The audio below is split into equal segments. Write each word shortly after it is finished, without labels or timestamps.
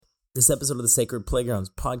This episode of the Sacred Playgrounds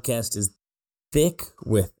podcast is thick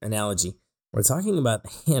with analogy. We're talking about the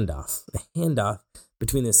handoff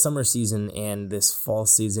between the summer season and this fall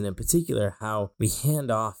season, in particular, how we hand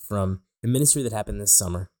off from the ministry that happened this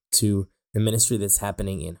summer to the ministry that's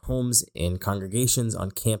happening in homes, in congregations, on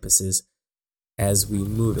campuses as we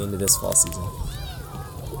move into this fall season.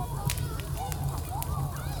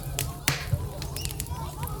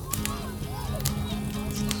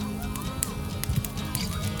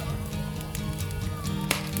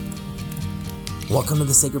 Welcome to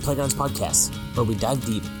the Sacred Playgrounds podcast, where we dive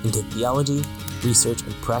deep into theology, research,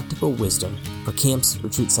 and practical wisdom for camps,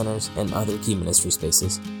 retreat centers, and other key ministry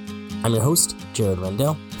spaces. I'm your host, Jared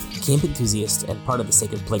Rendell, camp enthusiast and part of the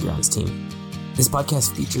Sacred Playgrounds team. This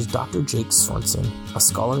podcast features Dr. Jake Sorensen, a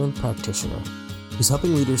scholar and practitioner who's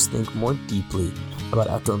helping leaders think more deeply about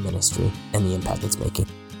outdoor ministry and the impact it's making.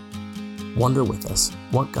 Wonder with us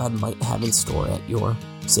what God might have in store at your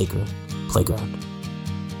Sacred Playground.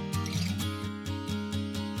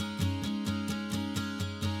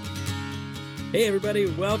 Hey everybody,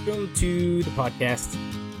 welcome to the podcast.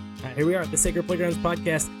 Here we are at the Sacred Playgrounds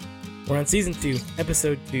podcast. We're on season 2,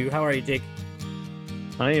 episode 2. How are you, Jake?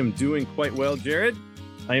 I am doing quite well, Jared.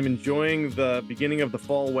 I am enjoying the beginning of the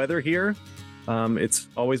fall weather here. It's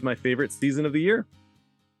always my favorite season of the year.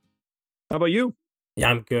 How about you? Yeah,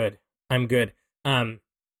 I'm good.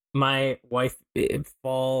 My wife,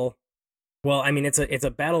 fall. Well, I mean, it's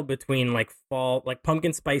a battle between like fall, like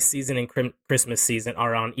pumpkin spice season and Christmas season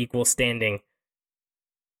are on equal standing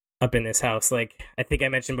up in this house. Like I think I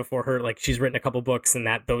mentioned before, her like she's written a couple books, and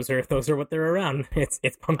that those are what they're around. It's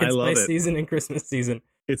pumpkin spice season and Christmas season.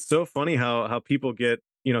 It's so funny how people get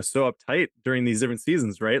so uptight during these different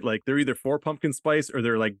seasons, right? Like they're either for pumpkin spice or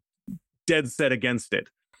they're like dead set against it.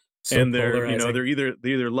 So and they're polarizing. They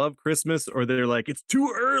either love Christmas or they're like, it's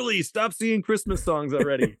too early, stop singing Christmas songs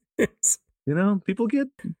already. People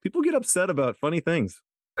get upset about funny things.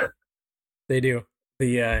 They do.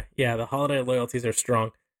 The holiday loyalties are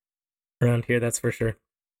strong around here, that's for sure.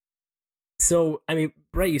 So, I mean,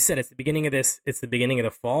 right, you said it's the beginning of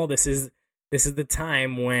the fall. This is the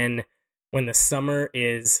time when the summer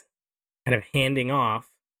is kind of handing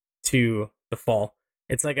off to the fall.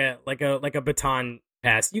 It's like a baton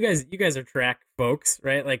pass. You guys are track folks,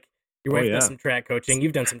 right? Like your wife does some track coaching.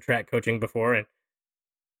 You've done some track coaching before, and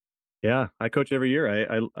yeah, I coach every year.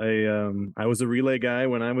 I was a relay guy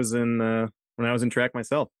when I was in track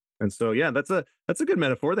myself. And so, yeah, that's a good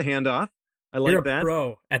metaphor. The handoff. I like You're a that.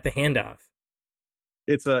 pro at the handoff.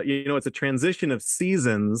 It's a transition of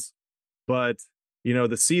seasons, but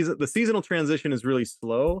the seasonal transition is really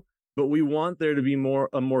slow, but we want there to be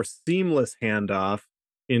a more seamless handoff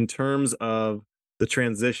in terms of the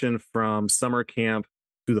transition from summer camp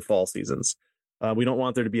to the fall seasons. We don't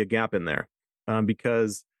want there to be a gap in there,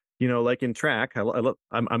 because like in track,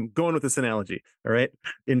 I'm going with this analogy. All right.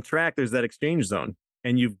 In track, there's that exchange zone,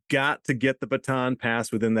 and you've got to get the baton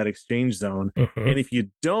passed within that exchange zone. Mm-hmm. And if you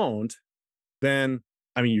don't, then,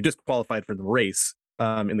 I mean, you're disqualified for the race,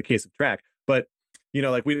 in the case of track. But,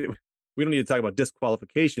 like we don't need to talk about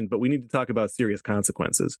disqualification, but we need to talk about serious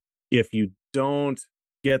consequences if you don't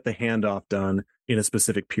get the handoff done in a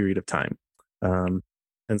specific period of time.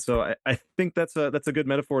 And so I think that's a good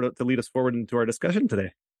metaphor to lead us forward into our discussion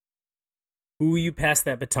today. Who you pass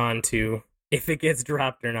that baton to, if it gets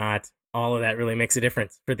dropped or not, all of that really makes a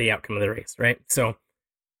difference for the outcome of the race, right? So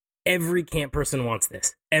every camp person wants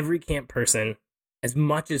this. Every camp person, as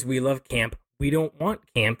much as we love camp, we don't want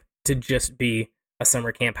camp to just be a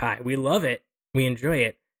summer camp high. We love it. We enjoy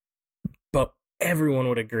it. But everyone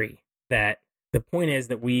would agree that the point is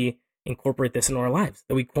that we incorporate this in our lives,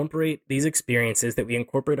 that we incorporate these experiences, that we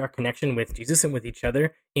incorporate our connection with Jesus and with each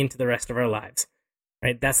other into the rest of our lives.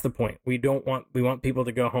 Right, that's the point. We want people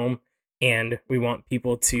to go home, and we want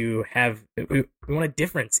people to have. We want a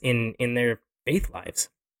difference in their faith lives.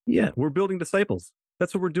 Yeah, we're building disciples.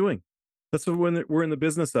 That's what we're doing. That's what we're in the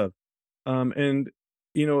business of. And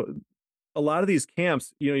a lot of these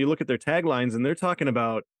camps, you look at their taglines, and they're talking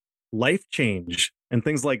about life change and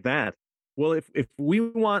things like that. Well, if we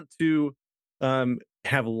want to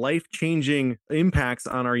have life changing impacts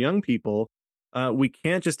on our young people, we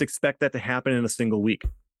can't just expect that to happen in a single week.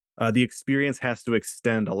 The experience has to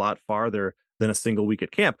extend a lot farther than a single week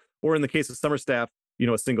at camp, or in the case of summer staff,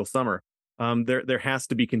 a single summer. There has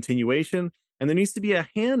to be continuation, and there needs to be a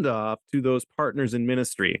handoff to those partners in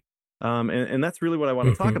ministry. And that's really what I want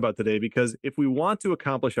to talk about today, because if we want to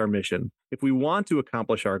accomplish our mission, if we want to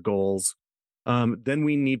accomplish our goals, then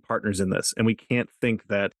we need partners in this, and we can't think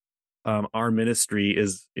that our ministry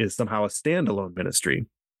is somehow a standalone ministry.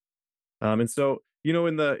 And so,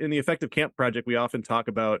 In the Effective Camp Project, we often talk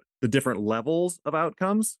about the different levels of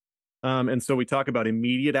outcomes. And so we talk about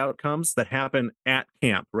immediate outcomes that happen at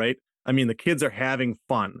camp, right? I mean, the kids are having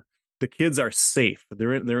fun. The kids are safe.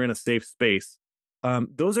 They're in a safe space.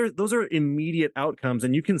 Those are immediate outcomes,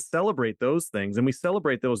 and you can celebrate those things. And we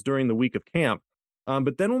celebrate those during the week of camp.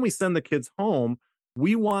 But then when we send the kids home,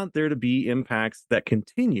 we want there to be impacts that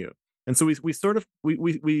continue. And so we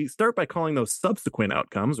start by calling those subsequent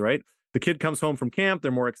outcomes, right? The kid comes home from camp,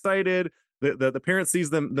 they're more excited. The parent sees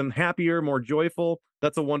them happier, more joyful.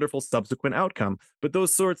 That's a wonderful subsequent outcome. But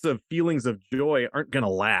those sorts of feelings of joy aren't going to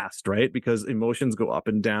last, right? Because emotions go up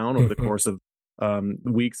and down over the course of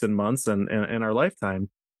weeks and months and our lifetime.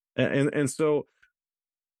 And so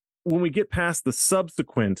when we get past the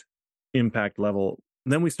subsequent impact level,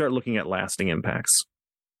 then we start looking at lasting impacts.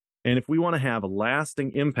 And if we want to have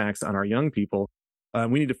lasting impacts on our young people,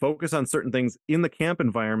 we need to focus on certain things in the camp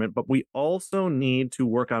environment, but we also need to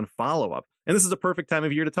work on follow-up. And this is a perfect time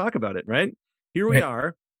of year to talk about it, right? Here we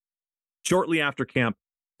are, shortly after camp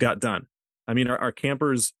got done. I mean, our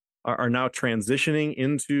campers are now transitioning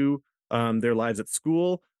into their lives at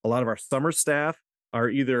school. A lot of our summer staff are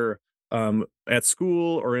either at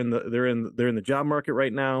school or they're in the job market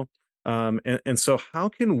right now. And so how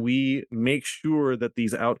can we make sure that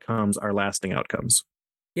these outcomes are lasting outcomes?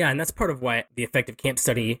 Yeah, and that's part of why the effective camp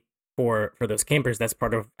study for those campers, that's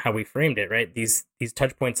part of how we framed it, right? These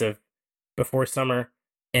touch points of before summer,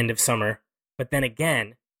 end of summer, but then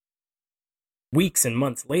again, weeks and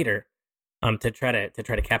months later, to try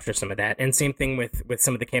to capture some of that. And same thing with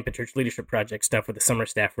some of the Camp and Church Leadership Project stuff with the summer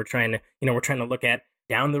staff. We're trying to look at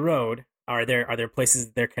down the road, are there places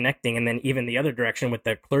that they're connecting, and then even the other direction with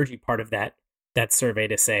the clergy part of that survey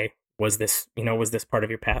to say, was this part of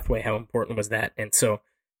your pathway? How important was that? And so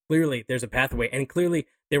clearly there's a pathway, and clearly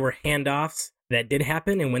there were handoffs that did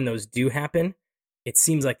happen, and when those do happen, it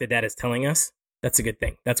seems like the data is telling us that's a good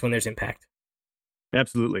thing. That's when there's impact.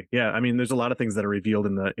 Absolutely. Yeah. I mean, there's a lot of things that are revealed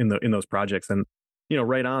in those projects, and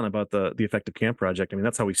right on about the Effective Camp Project. I mean,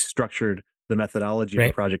 that's how we structured the methodology of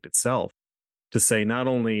the project itself, to say not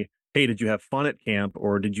only, hey, did you have fun at camp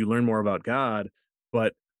or did you learn more about God,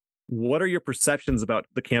 but what are your perceptions about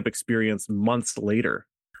the camp experience months later?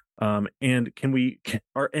 And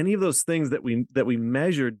are any of those things that we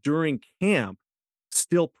measured during camp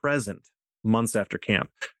still present months after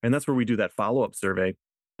camp? And that's where we do that follow-up survey.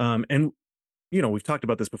 And we've talked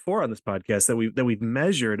about this before on this podcast, that we've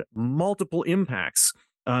measured multiple impacts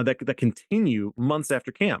that continue months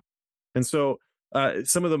after camp. And so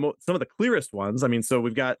some of the clearest ones, I mean, so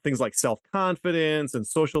we've got things like self-confidence and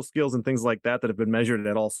social skills and things like that have been measured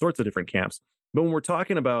at all sorts of different camps. But when we're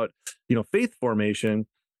talking about faith formation,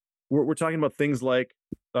 we're talking about things like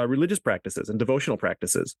religious practices and devotional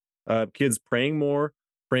practices. Kids praying more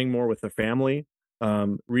with their family,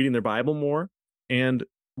 reading their Bible more, and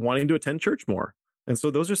wanting to attend church more. And so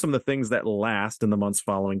those are some of the things that last in the months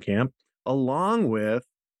following camp, along with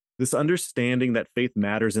this understanding that faith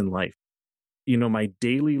matters in life. My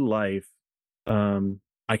daily life,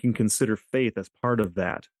 I can consider faith as part of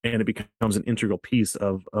that, and it becomes an integral piece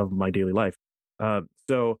of my daily life.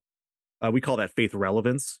 So we call that faith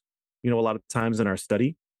relevance, a lot of times in our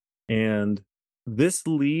study. And this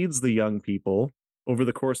leads the young people over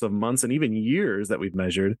the course of months and even years that we've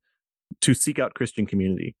measured to seek out Christian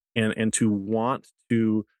community and to want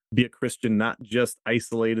to be a Christian, not just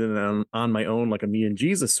isolated and on my own, like a me and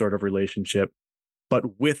Jesus sort of relationship,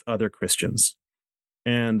 but with other Christians.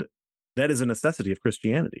 And that is a necessity of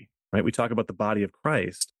Christianity, right? We talk about the body of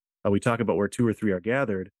Christ. We talk about where 2 or 3 are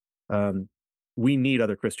gathered. We need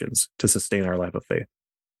other Christians to sustain our life of faith.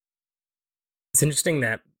 It's interesting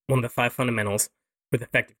that one of the 5 fundamentals with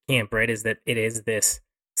effective camp, right, is that it is this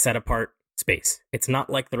set apart space. It's not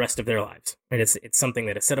like the rest of their lives, right? It's something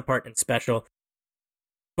that is set apart and special.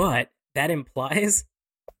 But that implies,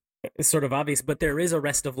 it's sort of obvious, but there is a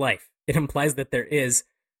rest of life. It implies that there is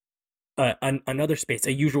another space,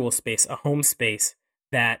 a usual space, a home space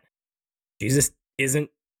that Jesus isn't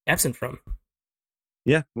absent from.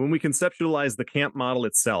 Yeah, when we conceptualize the camp model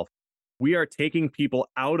itself, we are taking people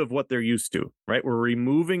out of what they're used to, right? We're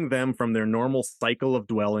removing them from their normal cycle of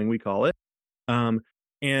dwelling, we call it,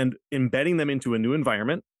 and embedding them into a new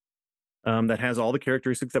environment that has all the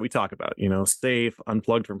characteristics that we talk about, safe,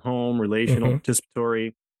 unplugged from home, relational,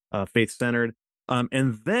 participatory, faith-centered.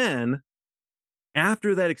 And then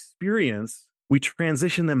after that experience, we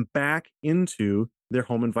transition them back into their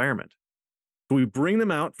home environment. So we bring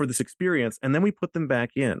them out for this experience, and then we put them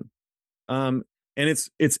back in. And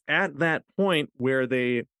it's at that point where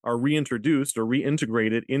they are reintroduced or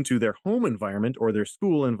reintegrated into their home environment or their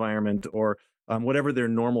school environment or whatever their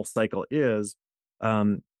normal cycle is,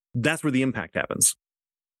 that's where the impact happens.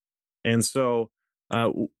 And so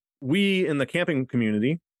we in the camping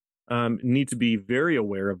community need to be very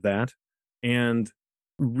aware of that and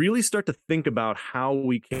really start to think about how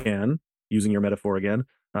we can, using your metaphor again,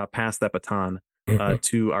 pass that baton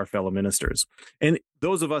to our fellow ministers. And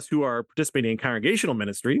those of us who are participating in congregational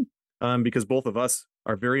ministry, because both of us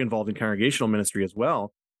are very involved in congregational ministry as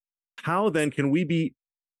well, how then can we be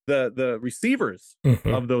the receivers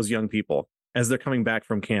of those young people as they're coming back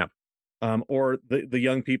from camp, or the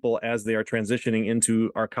young people as they are transitioning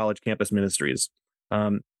into our college campus ministries?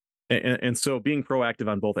 And so being proactive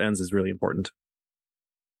on both ends is really important.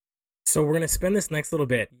 So we're going to spend this next little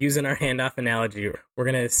bit using our handoff analogy. We're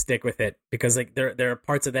going to stick with it because like there are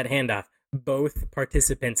parts of that handoff. Both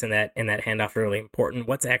participants in that handoff are really important.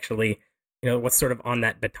 What's actually, what's sort of on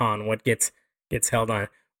that baton? What gets held on?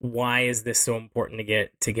 Why is this so important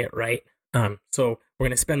to get right? So we're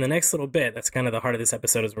going to spend the next little bit. That's kind of the heart of this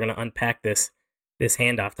episode. Is we're going to unpack this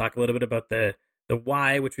handoff. Talk a little bit about the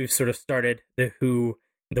why, which we've sort of started, the who,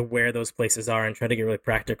 the where those places are, and try to get really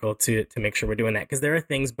practical to make sure we're doing that. Because there are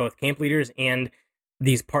things both camp leaders and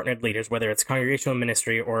these partnered leaders, whether it's congregational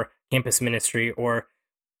ministry or campus ministry or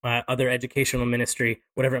other educational ministry,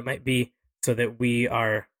 whatever it might be, so that we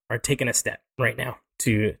are taking a step right now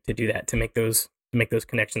to do that, to make those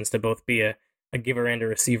connections, to both be a giver and a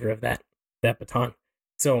receiver of that baton.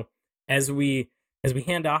 So as we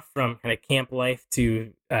hand off from kind of camp life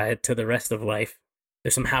to the rest of life,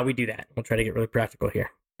 there's some how we do that. We'll try to get really practical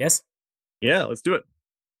here. Yes? Yeah, let's do it.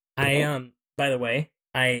 By the way,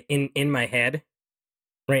 in my head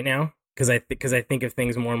right now, because I think of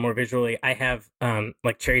things more and more visually, I have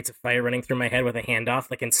like Chariots of Fire running through my head with a handoff,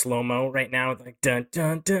 like in slow-mo right now, like dun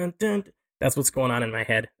dun dun dun. That's what's going on in my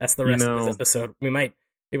head. That's the rest of this episode. Maybe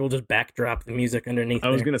we'll just backdrop the music underneath. I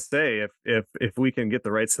was gonna say if we can get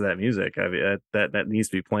the rights to that music, that needs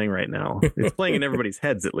to be playing right now. It's playing in everybody's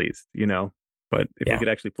heads at least, But if we could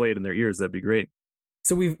actually play it in their ears, that'd be great.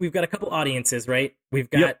 So we've got a couple audiences, right? We've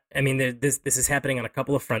got, I mean, this is happening on a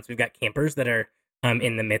couple of fronts. We've got campers that are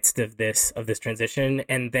in the midst of this transition,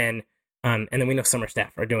 and then we know summer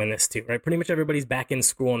staff are doing this too, right? Pretty much everybody's back in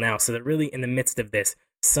school now, so they're really in the midst of this.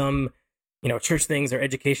 Some, church things or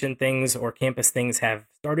education things or campus things have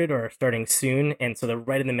started or are starting soon, and so they're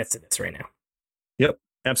right in the midst of this right now. Yep,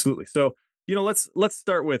 absolutely. So let's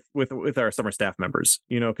start with our summer staff members,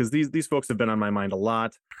 because these folks have been on my mind a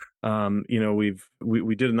lot.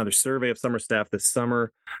 We did another survey of summer staff this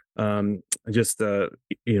summer. Was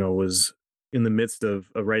in the midst of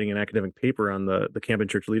writing an academic paper on the Camp and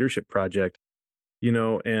Church Leadership Project,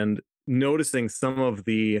 and noticing some of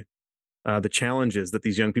the challenges that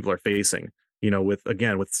these young people are facing, with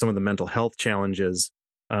some of the mental health challenges,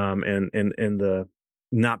 and the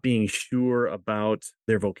not being sure about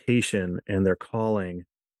their vocation and their calling.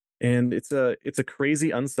 And it's a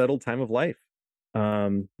crazy, unsettled time of life,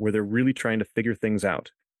 where they're really trying to figure things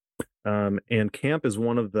out. And camp is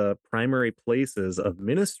one of the primary places of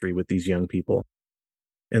ministry with these young people.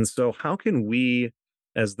 And so how can we,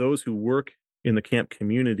 as those who work in the camp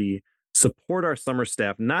community, support our summer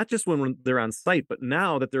staff, not just when they're on site, but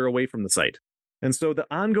now that they're away from the site? And so the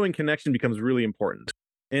ongoing connection becomes really important.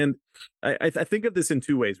 And I think of this in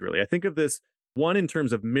two ways, really. I think of this, one, in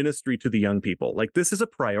terms of ministry to the young people. Like, this is a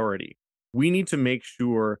priority. We need to make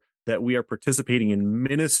sure that we are participating in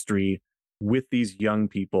ministry with these young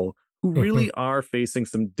people who really are facing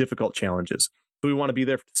some difficult challenges. So we want to be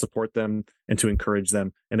there to support them and to encourage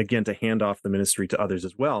them, and again, to hand off the ministry to others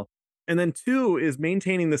as well. And then two is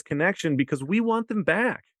maintaining this connection because we want them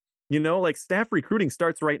back. Like, staff recruiting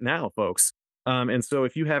starts right now, folks. And so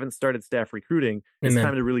if you haven't started staff recruiting, it's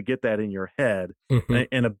time to really get that in your head.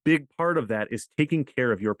 And a big part of that is taking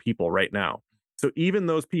care of your people right now. So even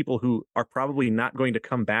those people who are probably not going to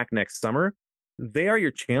come back next summer, they are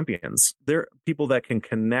your champions. They're people that can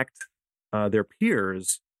connect their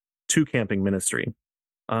peers to camping ministry.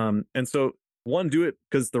 And so, one, do it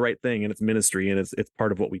because it's the right thing and it's ministry and it's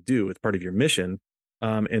part of what we do. It's part of your mission.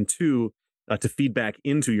 And two, to feed back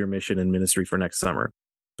into your mission and ministry for next summer.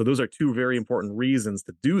 So those are two very important reasons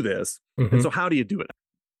to do this. And so how do you do it?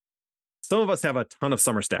 Some of us have a ton of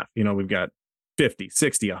summer staff. We've got 50,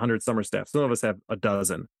 60, 100 summer staff. Some of us have a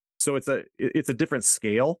dozen. So it's a different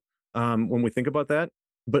scale when we think about that.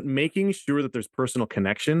 But making sure that there's personal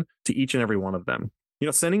connection to each and every one of them.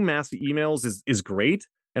 Sending mass emails is great.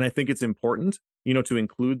 And I think it's important, to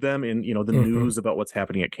include them in, the news about what's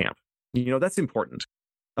happening at camp. That's important.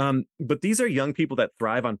 But these are young people that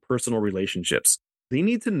thrive on personal relationships. They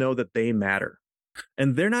need to know that they matter.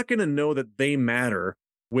 And they're not going to know that they matter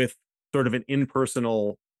with sort of an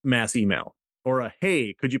impersonal mass email. or a,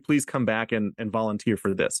 hey, could you please come back and volunteer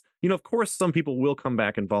for this? Of course, some people will come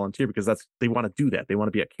back and volunteer because they want to do that. They want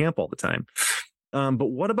to be at camp all the time. But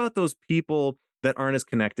what about those people that aren't as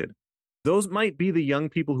connected? Those might be the young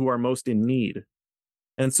people who are most in need.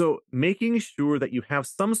 And so making sure that you have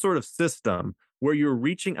some sort of system where you're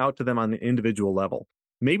reaching out to them on the individual level.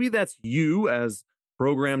 Maybe that's you as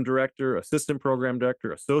program director, assistant program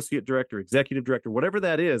director, associate director, executive director, whatever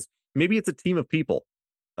that is. Maybe it's a team of people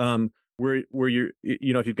where you're,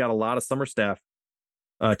 if you've got a lot of summer staff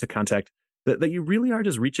to contact, that you really are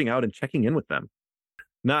just reaching out and checking in with them.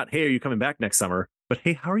 Not, hey, are you coming back next summer? But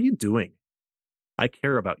hey, how are you doing? I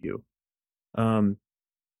care about you. And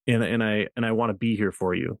I want to be here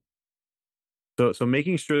for you. So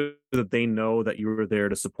making sure that they know that you are there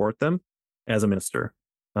to support them as a minister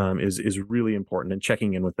is really important, and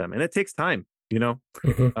checking in with them. And it takes time,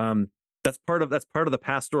 Mm-hmm. That's part of the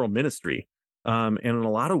pastoral ministry. And in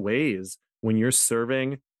a lot of ways, when you're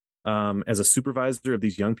serving as a supervisor of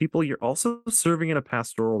these young people, you're also serving in a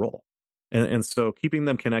pastoral role. And so keeping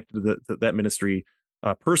them connected to that ministry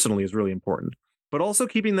personally is really important, but also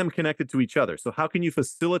keeping them connected to each other. So how can you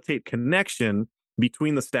facilitate connection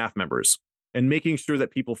between the staff members and making sure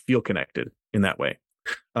that people feel connected in that way?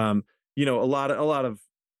 A lot of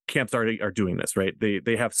camps are doing this, right?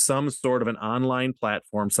 They have some sort of an online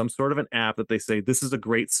platform, some sort of an app that they say, this is a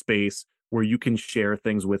great space where you can share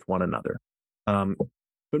things with one another.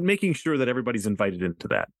 But making sure that everybody's invited into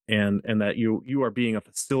that, and that you are being a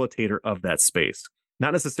facilitator of that space,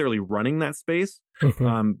 not necessarily running that space,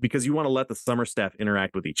 Mm-hmm. because you want to let the summer staff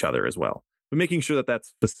interact with each other as well, but making sure that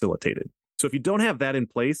that's facilitated. So if you don't have that in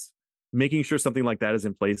place, making sure something like that is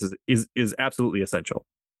in place is absolutely essential.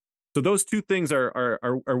 So those two things are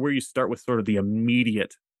where you start with sort of the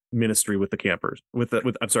immediate ministry with the campers, with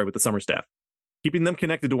the summer staff, keeping them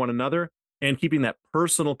connected to one another and keeping that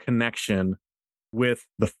personal connection with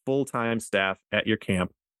the full-time staff at your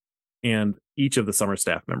camp and each of the summer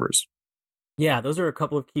staff members. Yeah, those are a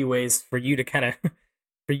couple of key ways for you to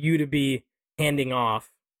for you to be handing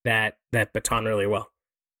off that baton really well.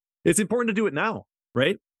 It's important to do it now,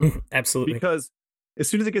 right? Absolutely. Because as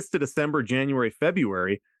soon as it gets to December, January,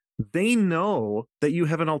 February, they know that you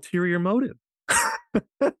have an ulterior motive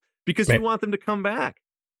because Right. you want them to come back.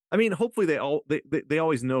 I mean, hopefully they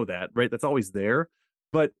always know that, right? That's always there.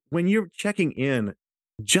 But when you're checking in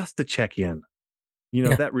just to check in,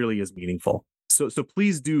 Yeah. that really is meaningful. So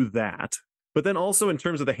please do that. But then also in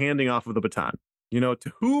terms of the handing off of the baton,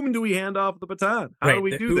 to whom do we hand off the baton? How do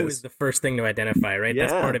we do who this? is the first thing to identify, right?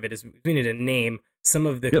 That's Yeah. part of it, is we need to name some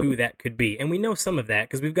of the Yep. who that could be. And we know some of that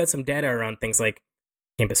because we've got some data around things like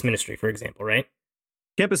campus ministry, for example, right?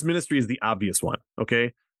 Campus ministry is the obvious one.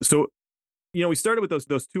 Okay. So, we started with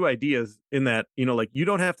those two ideas in that, like, you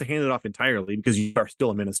don't have to hand it off entirely because you are still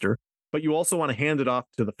a minister, but you also want to hand it off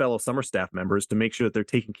to the fellow summer staff members to make sure that they're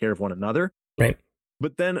taking care of one another. Right.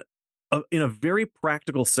 But then in a very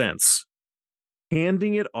practical sense,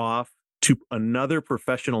 handing it off to another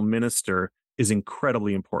professional minister is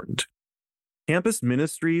incredibly important. Campus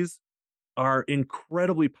ministries are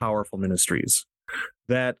incredibly powerful ministries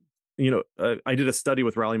that, I did a study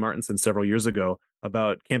with Raleigh Martinson several years ago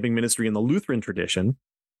about camping ministry in the Lutheran tradition.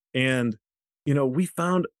 And, we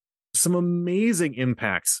found some amazing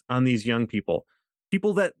impacts on these young people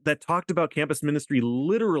that talked about campus ministry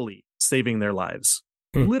literally saving their lives,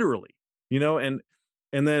 literally, and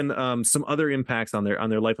then some other impacts on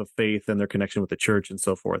their life of faith and their connection with the church and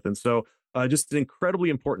so forth. And so just an incredibly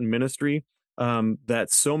important ministry that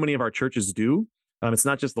so many of our churches do. It's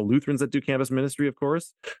not just the Lutherans that do campus ministry, of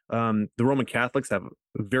course. The Roman Catholics have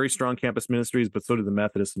very strong campus ministries, but so do the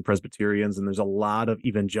Methodists and Presbyterians. And there's a lot of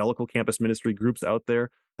evangelical campus ministry groups out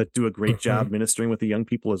there that do a great job ministering with the young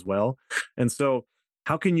people as well. And so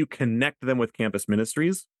how can you connect them with campus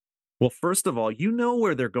ministries? Well, first of all,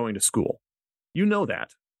 where they're going to school. You know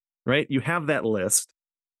that, right? You have that list.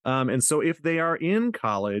 And so if they are in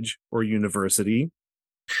college or university,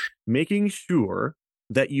 making sure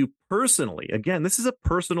that you personally, again, this is a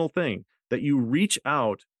personal thing, that you reach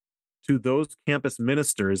out to those campus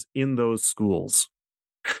ministers in those schools.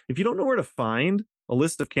 If you don't know where to find a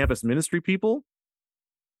list of campus ministry people,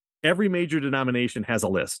 every major denomination has a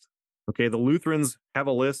list. Okay, the Lutherans have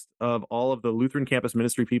a list of all of the Lutheran campus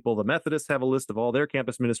ministry people. The Methodists have a list of all their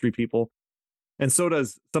campus ministry people. And so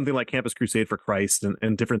does something like Campus Crusade for Christ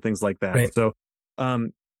and different things like that. Right. So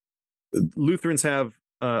Lutherans have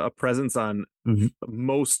a presence on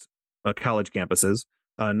most college campuses,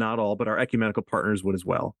 not all, but our ecumenical partners would as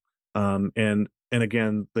well. And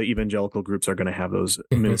again, the evangelical groups are going to have those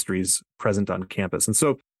ministries present on campus. And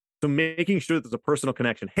so making sure that there's a personal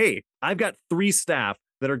connection. Hey, I've got 3 staff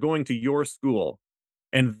that are going to your school,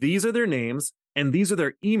 and these are their names and these are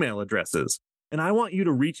their email addresses. And I want you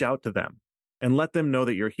to reach out to them and let them know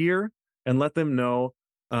that you're here, and let them know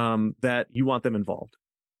that you want them involved,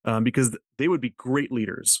 because they would be great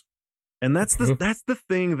leaders. And that's the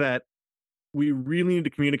thing that we really need to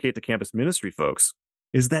communicate to campus ministry folks,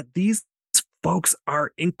 is that these folks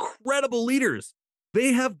are incredible leaders.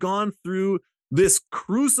 They have gone through this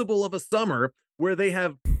crucible of a summer where they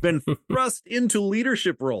have been thrust into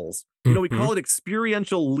leadership roles. You know, we call it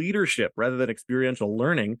experiential leadership rather than experiential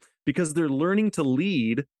learning, because they're learning to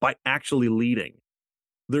lead by actually leading.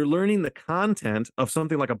 They're learning the content of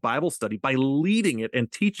something like a Bible study by leading it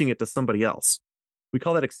and teaching it to somebody else. We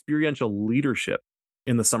call that experiential leadership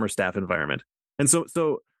in the summer staff environment. And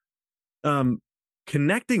so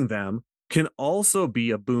connecting them can also be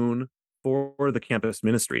a boon for the campus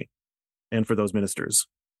ministry and for those ministers.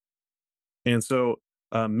 And so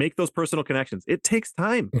make those personal connections. It takes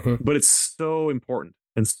time, but it's so important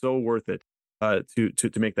and so worth it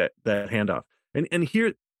to make that handoff. And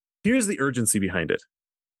here's the urgency behind it.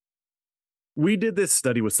 We did this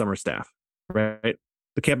study with summer staff, right?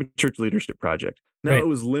 The Campus Church Leadership Project. Now, It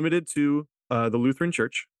was limited to the Lutheran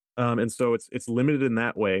Church, and so it's limited in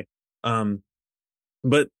that way.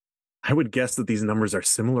 But I would guess that these numbers are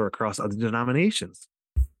similar across other denominations.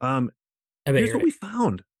 Here's what we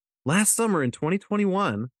found. Last summer in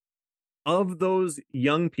 2021, of those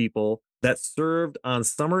young people that served on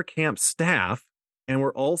summer camp staff and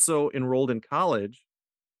were also enrolled in college,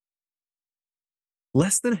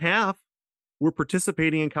 less than half were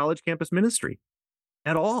participating in college campus ministry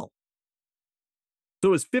at all. So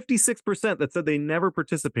it was 56% that said they never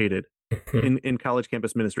participated in college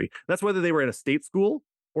campus ministry. That's whether they were at a state school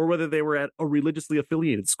or whether they were at a religiously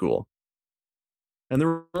affiliated school. And there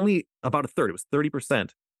were only about a third, it was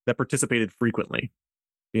 30%, that participated frequently.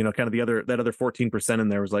 You know, kind of that other 14% in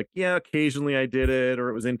there was like, yeah, occasionally I did it, or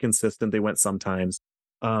it was inconsistent. They went sometimes.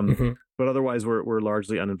 But otherwise we're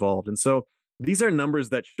largely uninvolved. And so these are numbers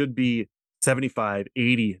that should be 75,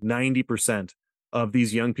 80, 90% of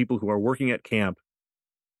these young people who are working at camp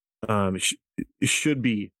should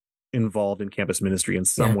be involved in campus ministry in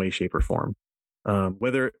some way, shape, or form,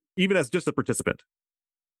 whether even as just a participant.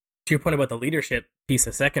 To your point about the leadership piece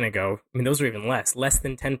a second ago, I mean, those are even less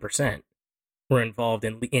than 10% were involved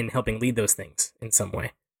in helping lead those things in some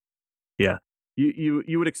way. Yeah.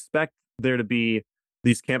 You would expect there to be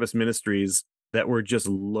these campus ministries that were just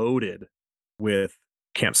loaded with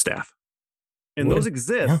camp staff. And those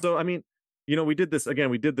exist. Yeah. So, I mean, you know, we did this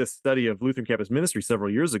study of Lutheran campus ministry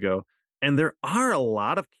several years ago, and there are a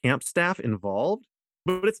lot of camp staff involved,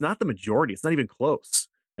 but it's not the majority. It's not even close.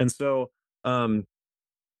 And so,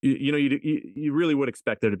 you really would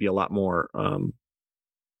expect there to be a lot more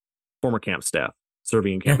former camp staff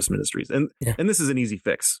serving in campus ministries. And this is an easy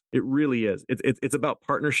fix. It really is. It's about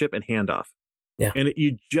partnership and handoff. Yeah. And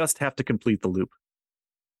you just have to complete the loop.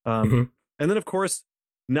 And then, of course,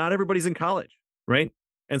 not everybody's in college, right?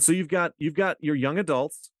 And so you've got your young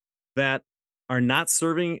adults that are not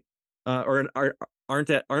serving or aren't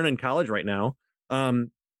in college right now.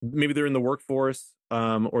 Maybe they're in the workforce,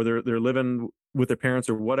 or they're living with their parents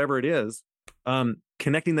or whatever it is.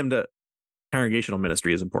 Connecting them to congregational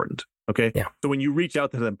ministry is important. Okay. Yeah. So when you reach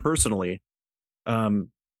out to them personally,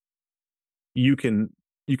 you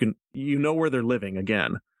know where they're living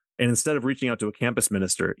again. And instead of reaching out to a campus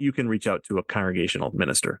minister, you can reach out to a congregational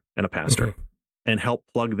minister and a pastor and help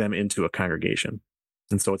plug them into a congregation.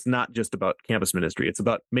 And so it's not just about campus ministry. It's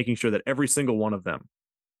about making sure that every single one of them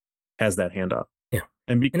has that handoff. Yeah.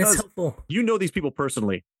 And because you know these people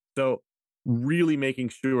personally, so really making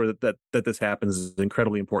sure that this happens is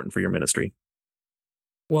incredibly important for your ministry.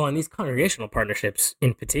 Well, and these congregational partnerships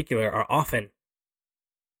in particular are often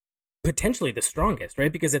potentially the strongest,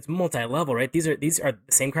 right? Because it's multi-level, right? These are the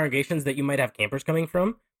same congregations that you might have campers coming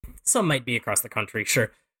from. Some might be across the country,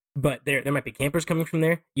 sure. But there might be campers coming from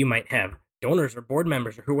there. You might have donors or board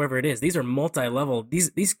members or whoever it is. These are multi-level.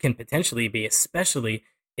 These can potentially be, especially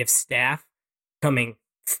if staff coming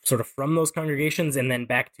sort of from those congregations and then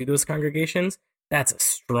back to those congregations, that's a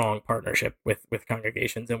strong partnership with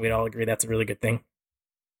congregations. And we'd all agree that's a really good thing.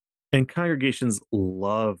 And congregations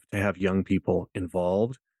love to have young people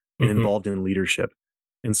involved and involved in leadership.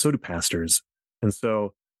 And so do pastors. And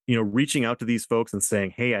so, reaching out to these folks and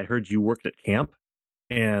saying, hey, I heard you worked at camp,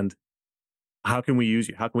 and how can we use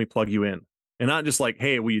you? How can we plug you in? And not just like,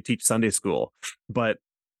 hey, will you teach Sunday school? But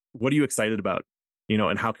what are you excited about?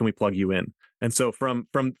 And how can we plug you in? And so from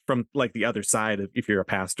like the other side, if you're a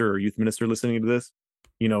pastor or youth minister listening to this,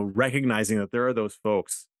 recognizing that there are those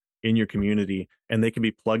folks in your community, and they can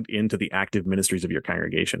be plugged into the active ministries of your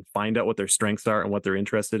congregation. Find out what their strengths are and what they're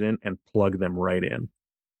interested in, and plug them right in.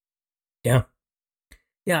 Yeah.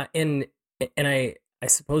 Yeah, and I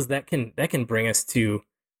suppose that can bring us to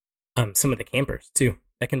some of the campers too.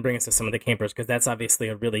 That can bring us to some of the campers, because that's obviously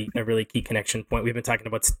a really key connection point. We've been talking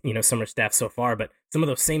about summer staff so far, but some of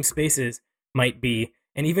those same spaces might be,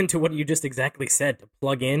 and even to what you just exactly said, to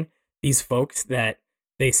plug in these folks that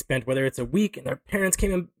they spent, whether it's a week and their parents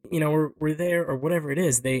came and were there, or whatever it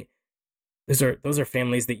is. Those are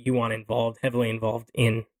families that you want heavily involved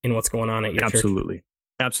in what's going on at your church.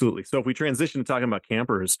 Absolutely. So if we transition to talking about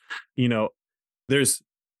campers, there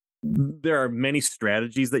are many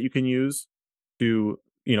strategies that you can use to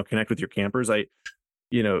connect with your campers.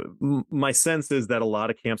 My sense is that a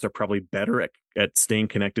lot of camps are probably better at staying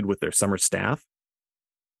connected with their summer staff.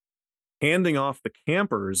 Handing off the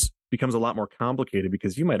campers becomes a lot more complicated,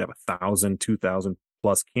 because you might have 1,000, 2,000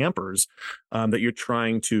 plus campers that you're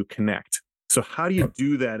trying to connect. So how do you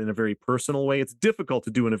do that in a very personal way? It's difficult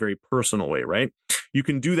to do in a very personal way, right? You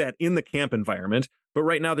can do that in the camp environment, but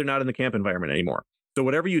right now they're not in the camp environment anymore. So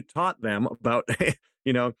whatever you taught them about,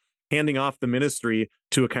 handing off the ministry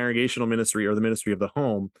to a congregational ministry or the ministry of the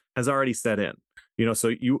home has already set in. So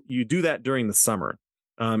you do that during the summer.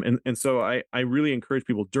 And so I really encourage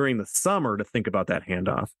people during the summer to think about that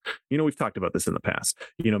handoff. We've talked about this in the past,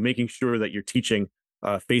 making sure that you're teaching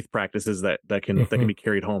faith practices that can be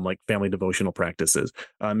carried home, like family devotional practices,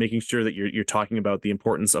 making sure that you're talking about the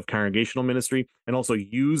importance of congregational ministry, and also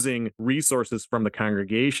using resources from the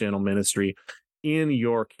congregational ministry in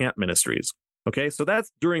your camp ministries. Okay, so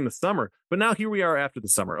that's during the summer. But now here we are after the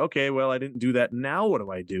summer. Okay, well, I didn't do that. Now what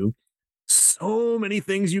do I do? So many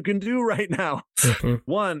things you can do right now.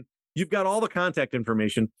 One, you've got all the contact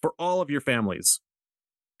information for all of your families.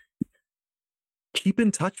 Keep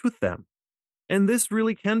in touch with them. And this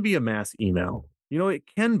really can be a mass email. It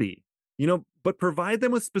can be, but provide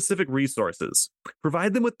them with specific resources.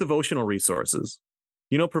 Provide them with devotional resources.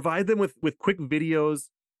 Provide them with quick videos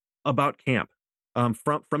about camp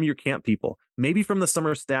from your camp people, maybe from the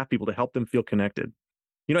summer staff people, to help them feel connected.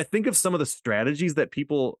 I think of some of the strategies that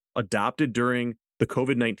people adopted during the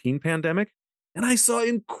COVID-19 pandemic, and I saw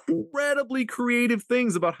incredibly creative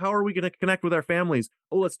things about how are we going to connect with our families.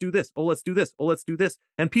 Oh, let's do this. Oh, let's do this. Oh, let's do this.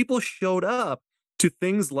 And people showed up to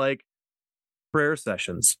things like prayer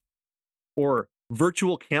sessions or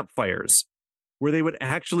virtual campfires, where they would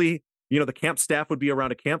actually, the camp staff would be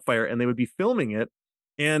around a campfire and they would be filming it,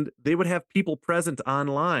 and they would have people present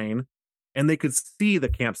online, and they could see the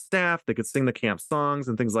camp staff, they could sing the camp songs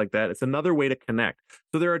and things like that. It's another way to connect.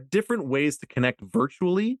 So there are different ways to connect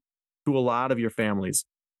virtually to a lot of your families.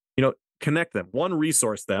 Connect them. One,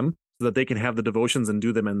 resource them so that they can have the devotions and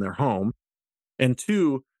do them in their home. And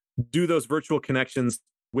two, do those virtual connections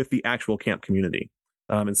with the actual camp community.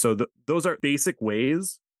 And so those are basic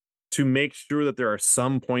ways to make sure that there are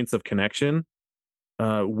some points of connection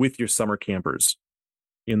with your summer campers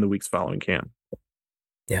in the weeks following camp.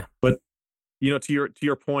 Yeah. But to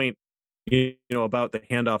your point, about the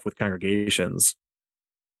handoff with congregations,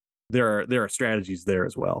 there are strategies there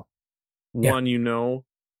as well. Yeah. One,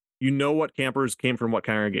 what campers came from what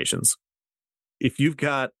congregations. If you've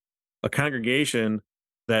got a congregation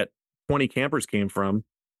that 20 campers came from,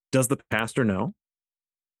 does the pastor know?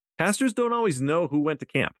 Pastors don't always know who went to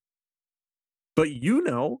camp, but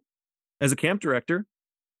as a camp director,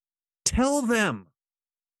 tell them.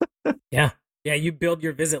 Yeah. Yeah, you build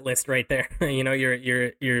your visit list right there.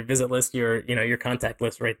 Your visit list, your contact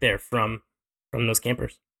list right there from those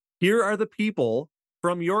campers. Here are the people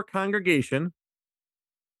from your congregation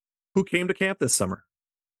who came to camp this summer.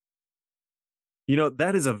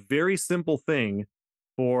 That is a very simple thing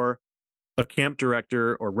for a camp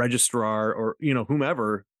director or registrar or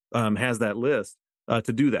whomever has that list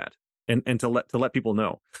to do that and to let people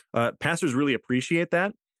know. Pastors really appreciate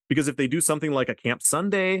that, because if they do something like a Camp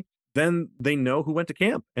Sunday, then they know who went to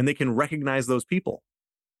camp and they can recognize those people.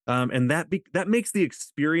 And that makes the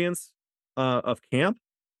experience of camp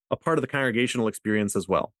a part of the congregational experience as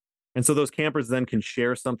well. And so those campers then can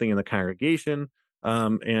share something in the congregation,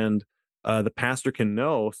 and the pastor can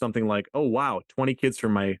know something like, oh, wow, 20 kids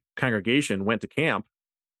from my congregation went to camp.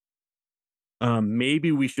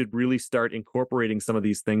 Maybe we should really start incorporating some of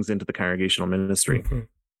these things into the congregational ministry. Mm-hmm.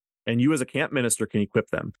 And you as a camp minister can equip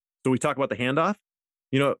them. So we talk about the handoff.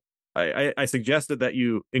 I suggested that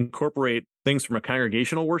you incorporate things from a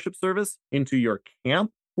congregational worship service into your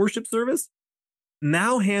camp worship service.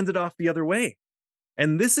 Now hand it off the other way.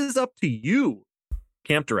 And this is up to you,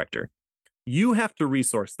 camp director. You have to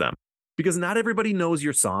resource them, because not everybody knows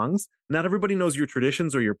your songs. Not everybody knows your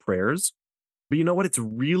traditions or your prayers. But you know what? It's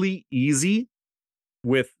really easy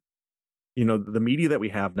with, the media that we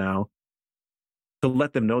have now to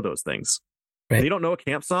let them know those things. Right. They don't know a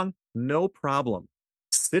camp song? No problem.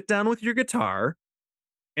 Sit down with your guitar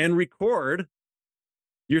and record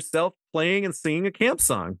yourself playing and singing a camp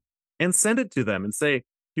song and send it to them and say,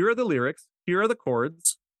 here are the lyrics, here are the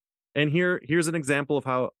chords, and here's an example of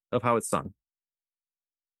how it's sung.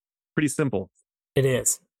 Pretty simple. It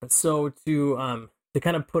is. So to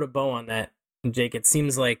kind of put a bow on that, Jake, it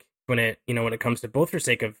seems like when it comes to both for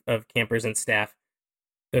sake of campers and staff,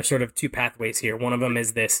 there's sort of two pathways here. One of them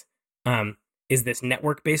is this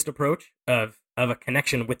network-based approach of a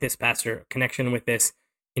connection with this pastor, connection with this,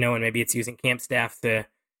 and maybe it's using camp staff to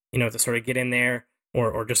sort of get in there,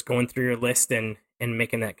 or just going through your list and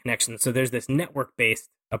making that connection. So there's this network-based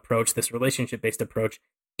approach, this relationship-based approach,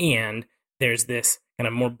 and there's this kind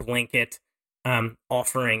of more blanket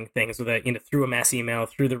offering things with through a mass email,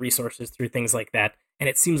 through the resources, through things like that. And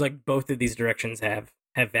it seems like both of these directions have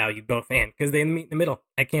value, both and, because they meet in the middle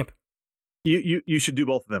at camp. You should do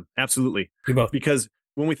both of them. Absolutely. Do both. Because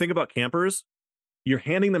when we think about campers, you're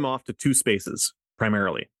handing them off to two spaces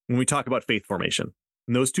primarily when we talk about faith formation.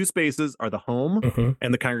 And those two spaces are the home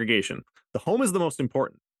and the congregation. The home is the most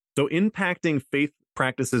important. So impacting faith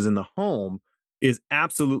practices in the home is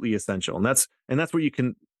absolutely essential. And that's what you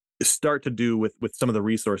can start to do with some of the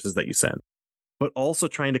resources that you send. But also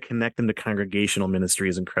trying to connect them to congregational ministry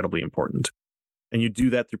is incredibly important. And you do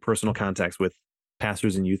that through personal contacts with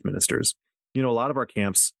pastors and youth ministers. A lot of our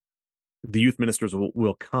camps, the youth ministers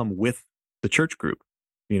will come with the church group,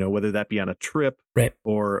 whether that be on a trip, right,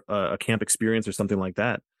 or a camp experience or something like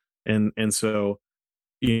that. And so,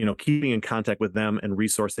 keeping in contact with them and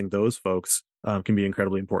resourcing those folks can be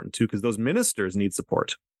incredibly important too, because those ministers need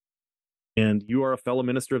support. And you are a fellow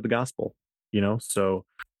minister of the gospel, so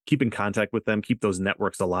keep in contact with them, keep those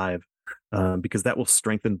networks alive, because that will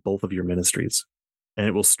strengthen both of your ministries, and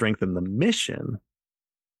it will strengthen the mission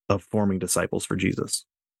of forming disciples for Jesus.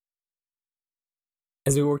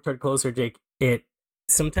 As we work toward closer, Jake, it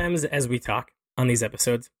sometimes as we talk on these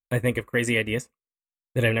episodes, I think of crazy ideas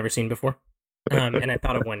that I've never seen before. And I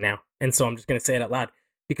thought of one now. And so I'm just going to say it out loud,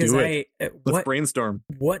 because let's brainstorm.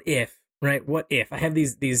 What if, right? What if I have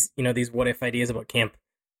these what if ideas about camp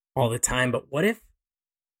all the time, but what if,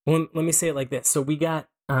 well, let me say it like this. So we got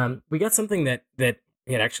something that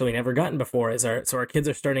we had actually never gotten before, our kids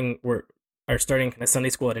are starting kind of Sunday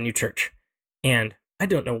school at a new church. And I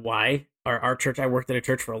don't know why our church, I worked at a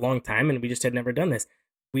church for a long time and we just had never done this.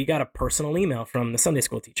 We got a personal email from the Sunday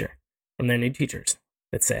school teacher, from their new teachers,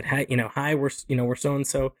 that said, hi, we're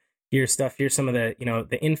so-and-so, here's stuff, here's some of the,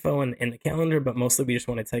 the info and the calendar, but mostly we just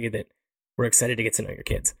want to tell you that we're excited to get to know your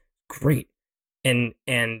kids. Great. And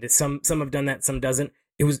some have done that, some doesn't.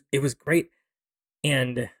 It was great.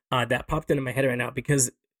 And that popped into my head right now,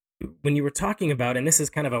 because when you were talking about, and this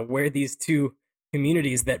is kind of where these two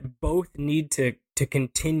communities that both need to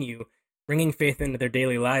continue bringing faith into their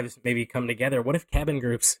daily lives maybe come together. What if cabin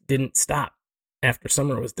groups didn't stop after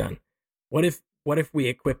summer was done? What if we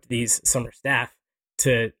equipped these summer staff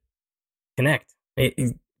to connect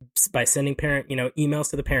by sending parent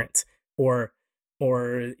emails to the parents, or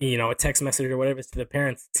a text message or whatever it is to the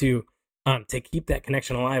parents to keep that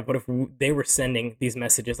connection alive? What if they were sending these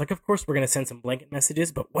messages? Like, of course we're going to send some blanket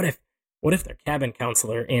messages, but what if their cabin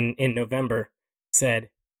counselor in November said,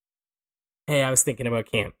 hey, I was thinking about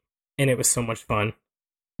camp and it was so much fun.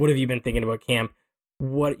 What have you been thinking about camp?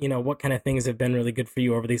 What kind of things have been really good for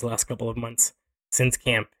you over these last couple of months since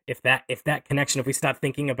camp? If that connection, if we stop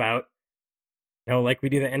thinking about, like we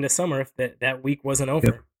do the end of summer, if that week wasn't over.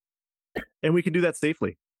 Yep. And we can do that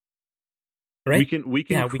safely. Right? We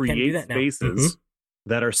can create spaces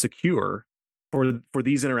that are secure for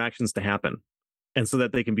these interactions to happen, and so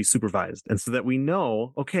that they can be supervised, and so that we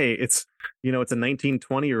know, okay, it's a 19,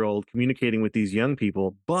 20-year-old communicating with these young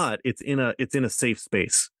people, but it's in a safe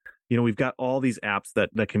space. We've got all these apps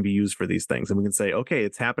that can be used for these things, and we can say, okay,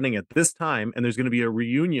 it's happening at this time, and there's going to be a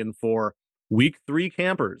reunion for week 3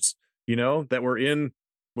 campers, that were in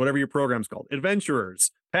whatever your program's called,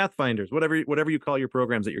 adventurers, pathfinders, whatever you call your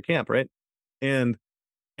programs at your camp, right? And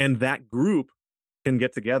that group can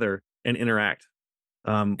get together and interact.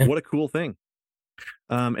 What a cool thing.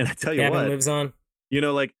 And I tell you what, lives on.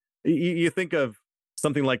 Like you think of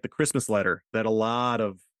something like the Christmas letter, that a lot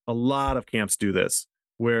of camps do this,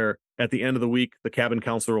 where at the end of the week, the cabin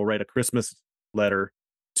counselor will write a Christmas letter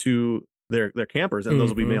to their campers, and those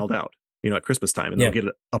will be mailed out, at Christmas time, and they'll get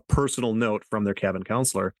a personal note from their cabin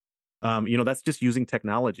counselor. That's just using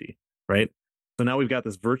technology, right? So now we've got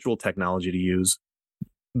this virtual technology to use.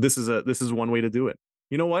 This is one way to do it.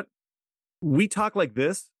 You know what? we talk like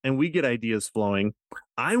this and we get ideas flowing.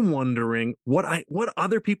 I'm wondering what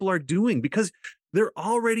other people are doing, because they're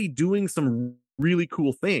already doing some really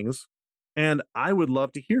cool things, and I would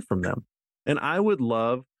love to hear from them. And I would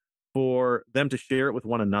love for them to share it with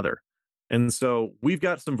one another. And so we've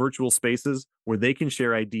got some virtual spaces where they can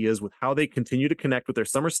share ideas with how they continue to connect with their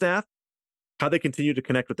summer staff, how they continue to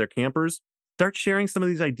connect with their campers. Start sharing some of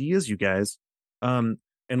these ideas, you guys, and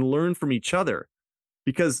learn from each other,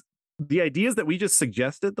 because the ideas that we just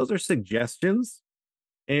suggested, those are suggestions.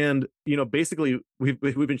 And, basically we've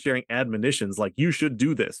been sharing admonitions like, you should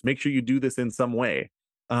do this. Make sure you do this in some way.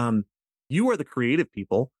 You are the creative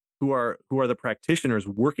people who are the practitioners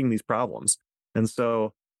working these problems. And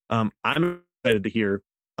so I'm excited to hear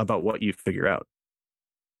about what you figure out.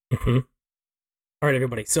 Mm-hmm. All right,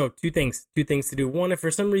 everybody. So two things to do. One, if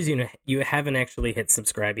for some reason you haven't actually hit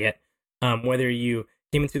subscribe yet, whether you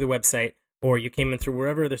came in through the website or you came in through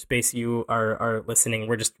wherever other space you are listening,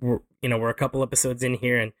 we're a couple episodes in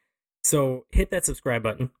here, and so hit that subscribe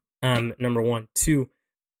button. Number one. Two,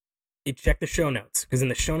 check the show notes, because in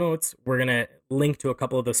the show notes we're gonna link to a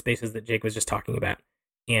couple of those spaces that Jake was just talking about,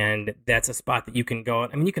 and that's a spot that you can go.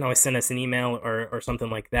 I mean, you can always send us an email or something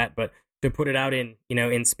like that, but to put it out in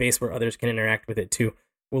in space where others can interact with it too,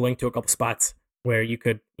 we'll link to a couple spots where you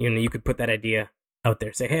could put that idea out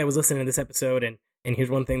there. Say, hey, I was listening to this episode, and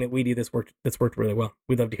here's one thing that we do that's worked really well.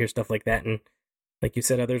 We'd love to hear stuff like that, and like you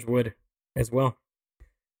said, others would as well.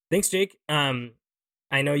 Thanks, Jake. I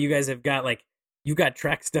know you guys have got you've got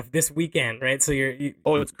track stuff this weekend, right? So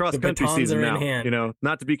it's cross country season now.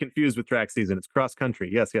 Not to be confused with track season. It's cross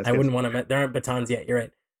country. Yes. I wouldn't want to. There aren't batons yet. You're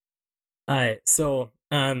right. So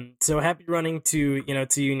happy running to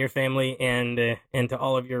you and your family, and to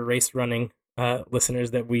all of your race running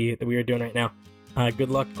listeners that we are doing right now. Good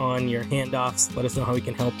luck on your handoffs. Let us know how we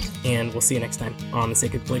can help, and we'll see you next time on the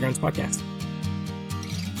Sacred Playgrounds podcast.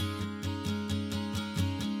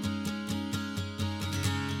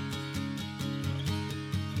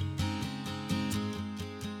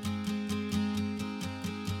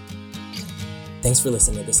 Thanks for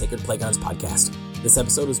listening to the Sacred Playgrounds podcast. This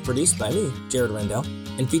episode was produced by me, Jared Rendell,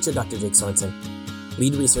 and featured Dr. Jake Sorensen,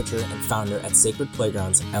 lead researcher and founder at Sacred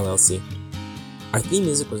Playgrounds, LLC. Our theme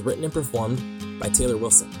music was written and performed by Taylor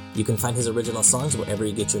Wilson. You can find his original songs wherever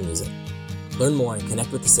you get your music. Learn more and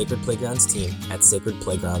connect with the Sacred Playgrounds team at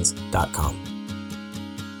sacredplaygrounds.com.